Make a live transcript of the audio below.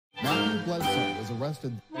Bledsoe was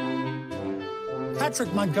arrested.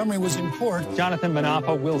 Patrick Montgomery was in court. Jonathan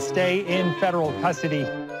Munafo will stay in federal custody.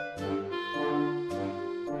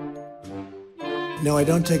 No, I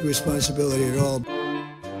don't take responsibility at all.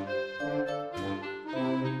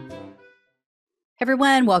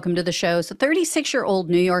 Everyone, welcome to the show. So 36-year-old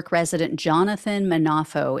New York resident Jonathan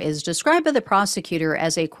Munafo is described by the prosecutor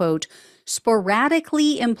as a, quote,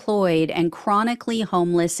 sporadically employed and chronically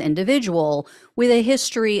homeless individual with a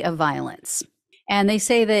history of violence. And they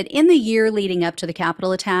say that in the year leading up to the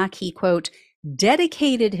Capitol attack, he, quote,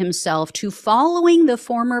 dedicated himself to following the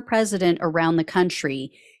former president around the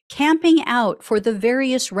country, camping out for the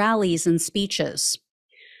various rallies and speeches.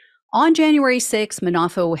 On January 6,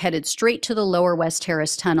 Munafo headed straight to the Lower West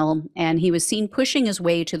Terrace tunnel, and he was seen pushing his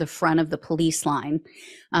way to the front of the police line.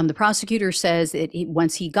 The prosecutor says that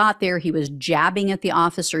once he got there, he was jabbing at the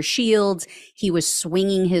officer's shields. He was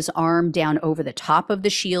swinging his arm down over the top of the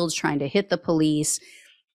shields, trying to hit the police.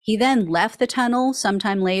 He then left the tunnel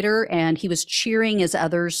sometime later, and he was cheering as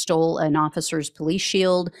others stole an officer's police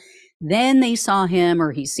shield. Then they saw him,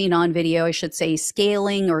 or he's seen on video, I should say,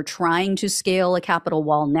 scaling or trying to scale a Capitol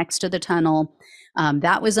wall next to the tunnel.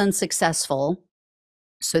 That was unsuccessful.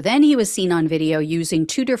 So then he was seen on video using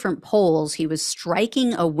two different poles. He was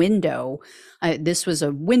striking a window. This was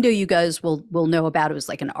a window you guys will know about. It was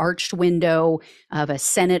like an arched window of a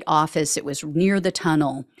Senate office. It was near the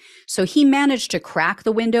tunnel. So he managed to crack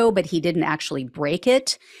the window, but he didn't actually break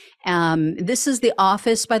it. This is the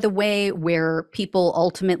office, by the way, where people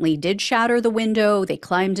ultimately did shatter the window. They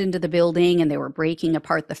climbed into the building and they were breaking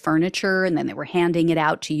apart the furniture, and then they were handing it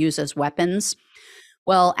out to use as weapons.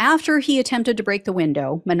 Well, after he attempted to break the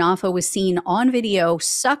window, Munafo was seen on video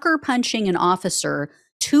sucker punching an officer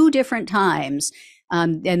 2 different times.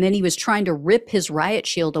 And then he was trying to rip his riot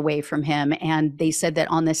shield away from him. And they said that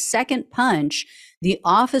on the second punch, the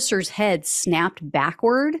officer's head snapped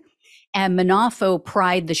backward, and Munafo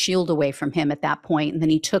pried the shield away from him at that point, and then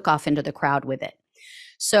he took off into the crowd with it.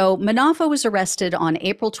 So Munafo was arrested on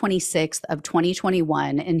April 26th of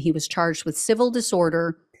 2021, and he was charged with civil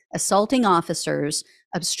disorder, assaulting officers,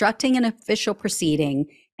 obstructing an official proceeding,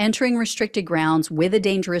 entering restricted grounds with a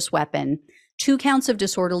dangerous weapon, 2 counts of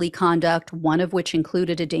disorderly conduct, 1 of which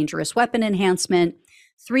included a dangerous weapon enhancement,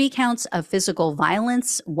 3 counts of physical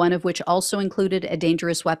violence, 1 of which also included a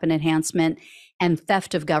dangerous weapon enhancement, and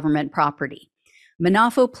theft of government property.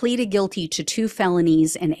 Munafo pleaded guilty to 2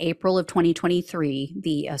 felonies in April of 2023,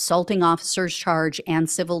 the assaulting officer's charge and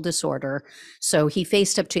civil disorder. So he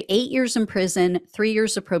faced up to 8 years in prison, 3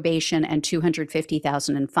 years of probation, and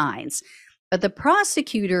 $250,000 in fines. But the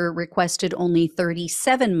prosecutor requested only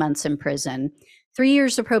 37 months in prison, 3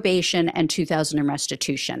 years of probation, and $2,000 in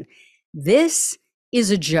restitution. This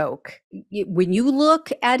is a joke. When you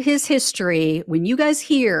look at his history, when you guys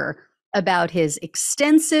hear about his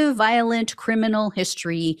extensive violent criminal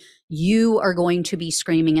history, you are going to be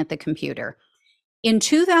screaming at the computer. In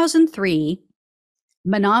 2003,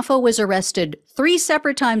 Munafo was arrested 3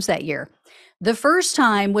 separate times that year. The first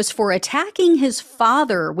time was for attacking his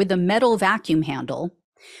father with a metal vacuum handle.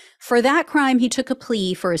 For that crime, he took a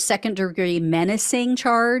plea for a second-degree menacing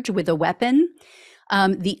charge with a weapon.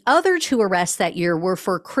 The other 2 arrests that year were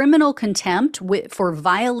for criminal contempt for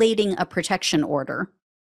violating a protection order.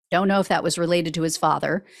 Don't know if that was related to his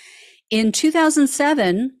father. In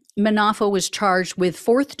 2007, Munafo was charged with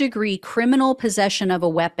 4th-degree criminal possession of a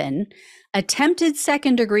weapon, attempted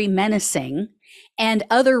second-degree menacing, and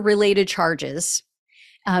other related charges.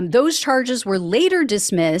 Those charges were later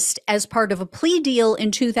dismissed as part of a plea deal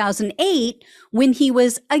in 2008 when he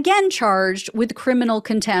was again charged with criminal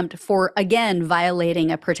contempt for again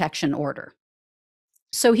violating a protection order.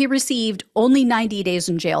 So he received only 90 days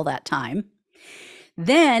in jail that time.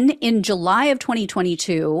 Then in July of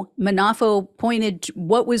 2022, Munafo pointed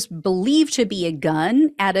what was believed to be a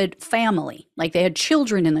gun at a family, like they had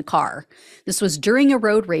children in the car. This was during a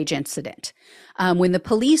road rage incident. When the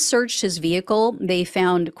police searched his vehicle, they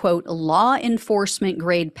found, quote, law enforcement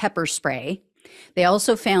grade pepper spray. They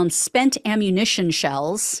also found spent ammunition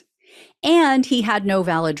shells, and he had no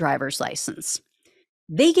valid driver's license.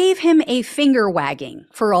 They gave him a finger wagging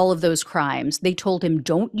for all of those crimes. They told him,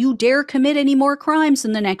 don't you dare commit any more crimes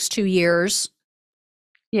in the next 2 years.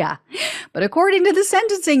 Yeah, but according to the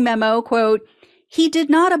sentencing memo, quote, he did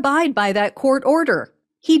not abide by that court order.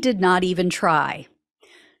 He did not even try.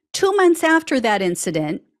 2 months after that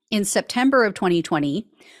incident, in September of 2020,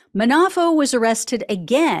 Munafo was arrested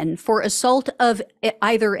again for assault of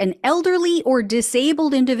either an elderly or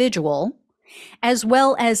disabled individual, as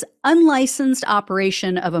well as unlicensed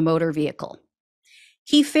operation of a motor vehicle.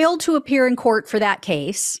 He failed to appear in court for that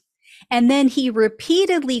case, And then he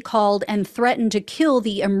repeatedly called and threatened to kill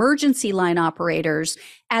the emergency line operators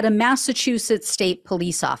at a Massachusetts state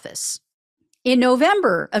police office. In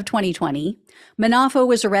November of 2020, Munafo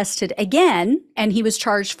was arrested again, and he was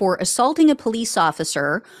charged for assaulting a police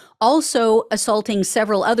officer, also assaulting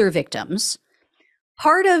several other victims.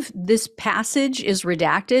 Part of this passage is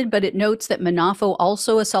redacted, but it notes that Munafo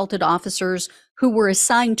also assaulted officers who were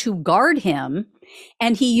assigned to guard him,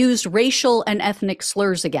 and he used racial and ethnic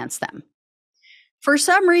slurs against them. For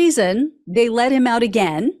some reason, they let him out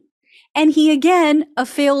again, and he again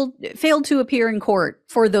failed to appear in court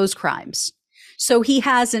for those crimes. So he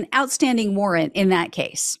has an outstanding warrant in that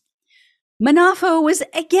case. Munafo was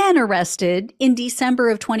again arrested in December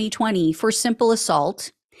of 2020 for simple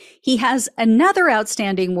assault. He has another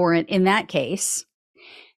outstanding warrant in that case.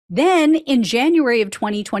 Then in January of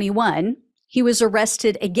 2021, he was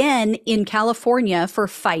arrested again in California for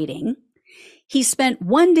fighting. He spent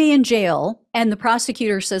 1 day in jail, and the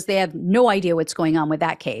prosecutor says they have no idea what's going on with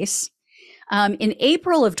that case. In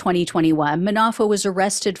April of 2021, Munafo was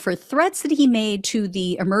arrested for threats that he made to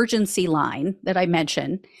the emergency line that I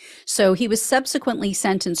mentioned. So he was subsequently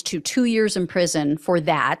sentenced to 2 years in prison for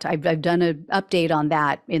that. I've done an update on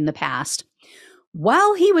that in the past.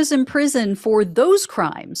 While he was in prison for those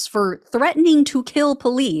crimes, for threatening to kill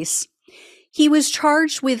police, he was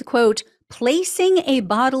charged with, quote, placing a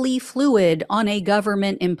bodily fluid on a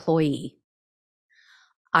government employee.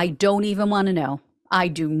 I don't even want to know. I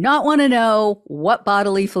do not want to know what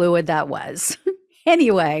bodily fluid that was.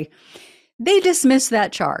 Anyway, they dismissed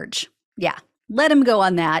that charge. Yeah, let him go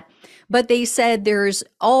on that. But they said there's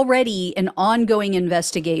already an ongoing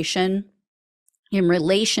investigation in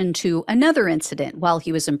relation to another incident while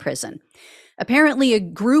he was in prison. Apparently, a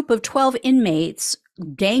group of 12 inmates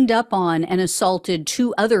ganged up on and assaulted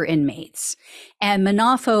 2 other inmates. And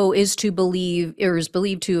Munafo is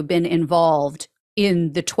believed to have been involved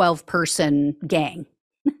in the 12-person gang.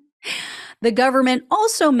 The government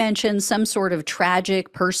also mentioned some sort of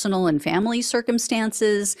tragic personal and family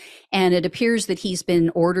circumstances, and it appears that he's been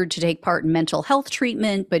ordered to take part in mental health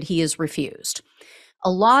treatment, but he has refused.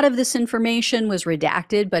 A lot of this information was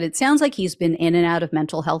redacted, but it sounds like he's been in and out of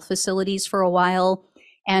mental health facilities for a while.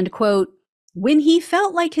 And, quote, when he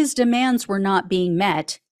felt like his demands were not being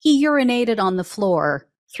met, he urinated on the floor,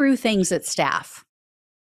 threw things at staff.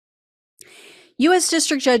 U.S.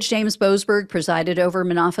 District Judge James Boasberg presided over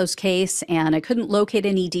Munafo's case, and I couldn't locate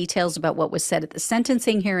any details about what was said at the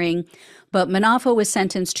sentencing hearing, but Munafo was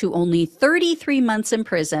sentenced to only 33 months in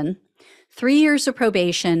prison, 3 years of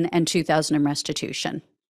probation, and $2,000 in restitution.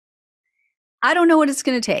 I don't know what it's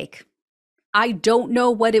going to take. I don't know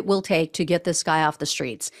what it will take to get this guy off the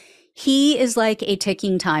streets. He is like a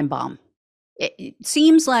ticking time bomb. It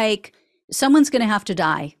seems like someone's going to have to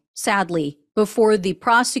die, sadly, before the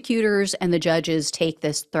prosecutors and the judges take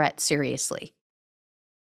this threat seriously.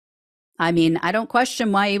 I mean, I don't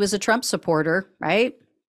question why he was a Trump supporter, right?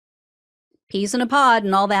 Peas in a pod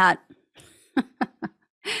and all that.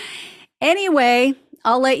 Anyway,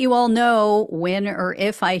 I'll let you all know when or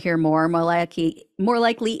if I hear more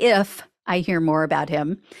likely if I hear more about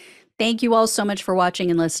him. Thank you all so much for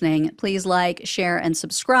watching and listening. Please like, share, and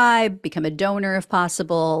subscribe. Become a donor if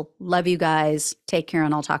possible. Love you guys. Take care,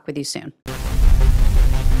 and I'll talk with you soon.